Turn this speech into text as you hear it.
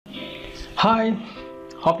Hi,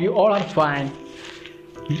 hope you all are fine.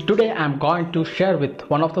 Today I am going to share with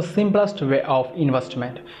one of the simplest way of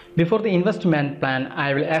investment. Before the investment plan,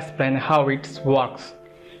 I will explain how it works.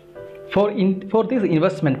 For this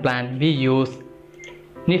investment plan, we use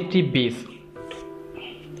Nifty Bees.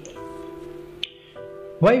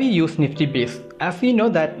 Why we use Nifty Bees? As we know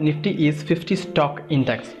that Nifty is 50 stock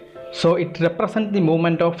index, so it represents the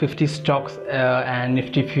movement of 50 stocks, and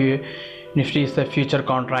Nifty is a future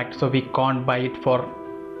contract, so we can't buy it for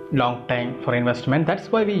long time for investment.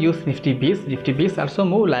 That's why we use Nifty Bees. Nifty Bees also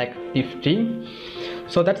move like Nifty,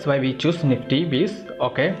 so that's why we choose Nifty Bees.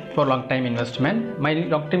 Okay, for long time investment. My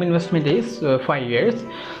long time investment is 5 years.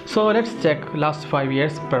 So let's check last 5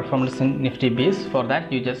 years performance in Nifty Bees. For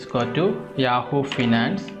that, you just go to Yahoo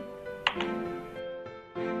Finance.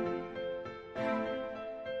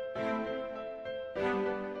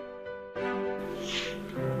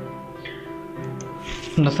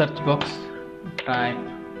 In the search box, type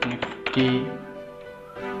Nifty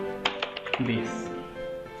Bees.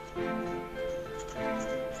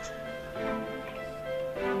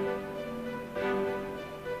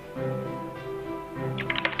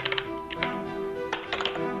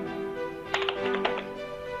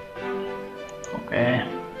 Okay.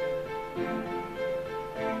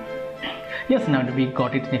 Yes, now we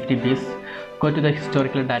got it, Nifty Bees. Go to the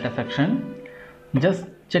historical data section. Just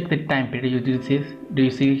check the time period. Do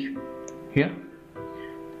you see here?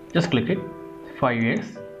 Just click it. 5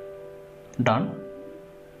 years. Done.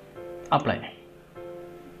 Apply.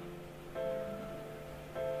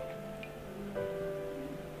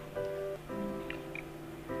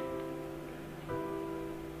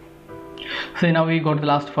 So now we got the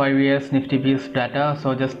last 5 years Nifty Bees data.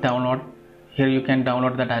 So just download. Here you can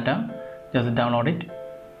download the data. Just download it.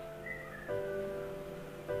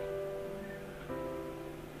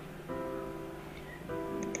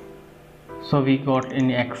 So we got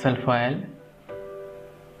in Excel file.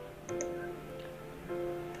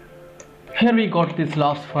 Here we got this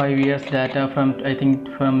last 5 years data from, I think,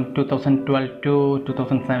 from 2012 to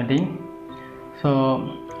 2017. So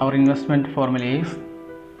our investment formula is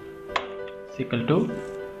equal to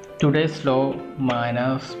today's low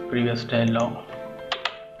minus previous day low.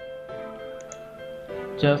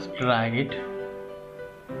 Just drag it.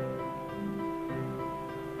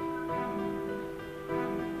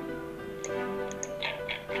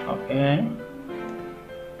 Okay.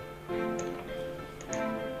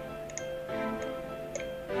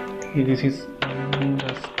 This is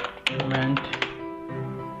investment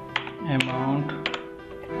amount.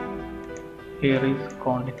 Here is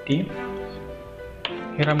quantity.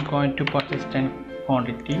 Here I'm going to purchase 10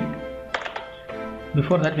 quantity.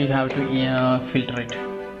 Before that, we have to filter it.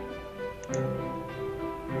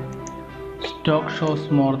 Stock shows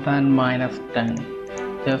more than minus 10.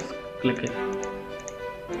 Just click it.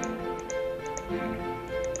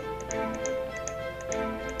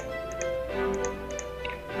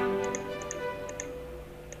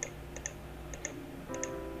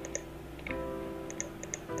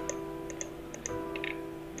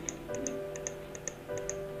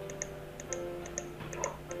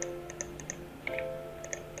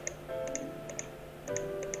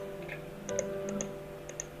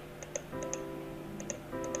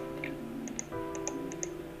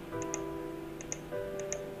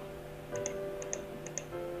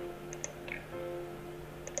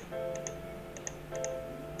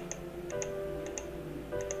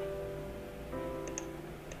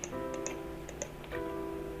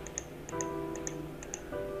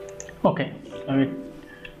 Okay,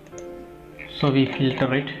 so we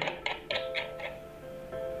filter it.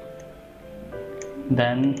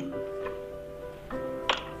 Then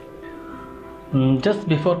just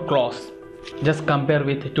before close, just compare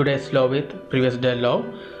with today's low with previous day low.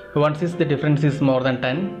 Once the difference is more than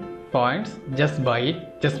 10 points, just buy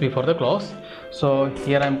it just before the close. So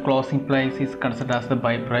here I'm closing price is considered as the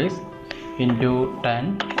buy price into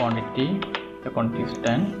 10 quantity. The quantity is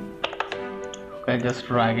 10. Okay, just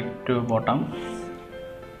drag it to bottom.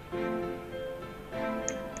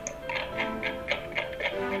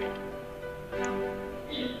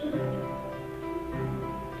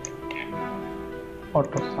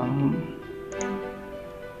 Auto sum.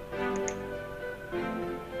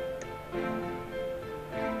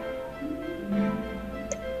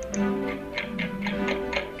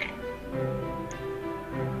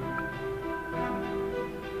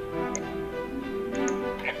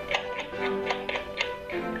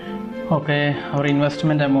 Okay, our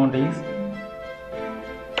investment amount is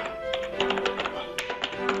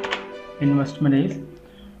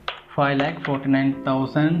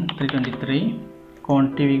 5,49,323.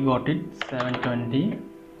 Quantity we got it 720.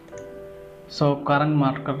 So current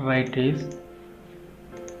market rate is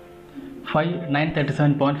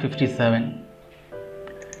 937.57.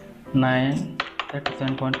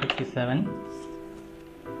 937.57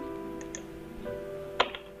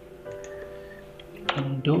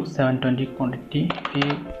 into 720 quantity. We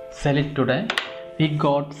sell it today. We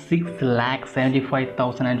got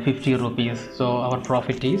 6,75,050 rupees. So our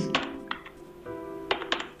profit is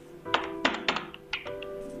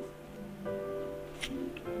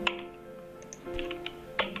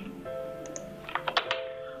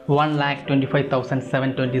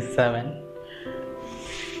 1,25,727.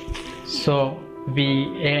 So we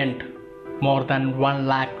earned more than 1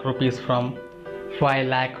 lakh rupees from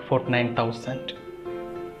 5,49,000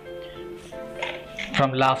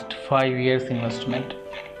 from last 5 years investment.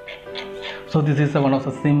 So this is one of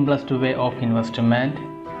the simplest way of investment,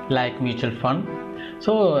 like mutual fund.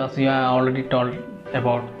 So as you are already told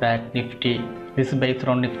about that Nifty, this is based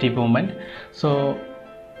on Nifty movement. So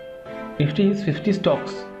Nifty is 50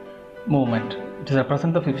 stocks movement. It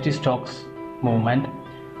represents the 50 stocks movement.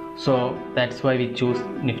 So that's why we choose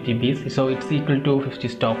Nifty Bs. So it's equal to 50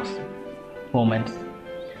 stocks movements.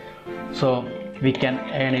 So we can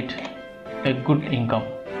earn it a good income.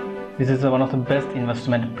 This is one of the best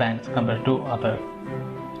investment plans compared to other.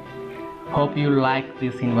 Hope you like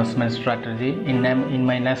this investment strategy. In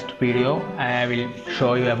my next video I will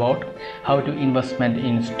show you about how to investment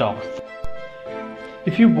in stocks.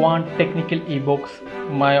 If you want technical ebooks,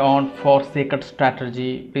 my own 4 secret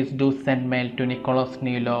strategy, please do send mail to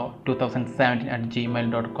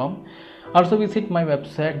nicholasnilo2017@gmail.com. Also visit my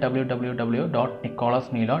website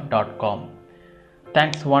www.nicholasnilo.com.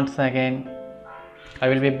 Thanks once again. I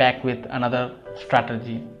will be back with another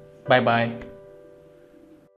strategy. Bye bye.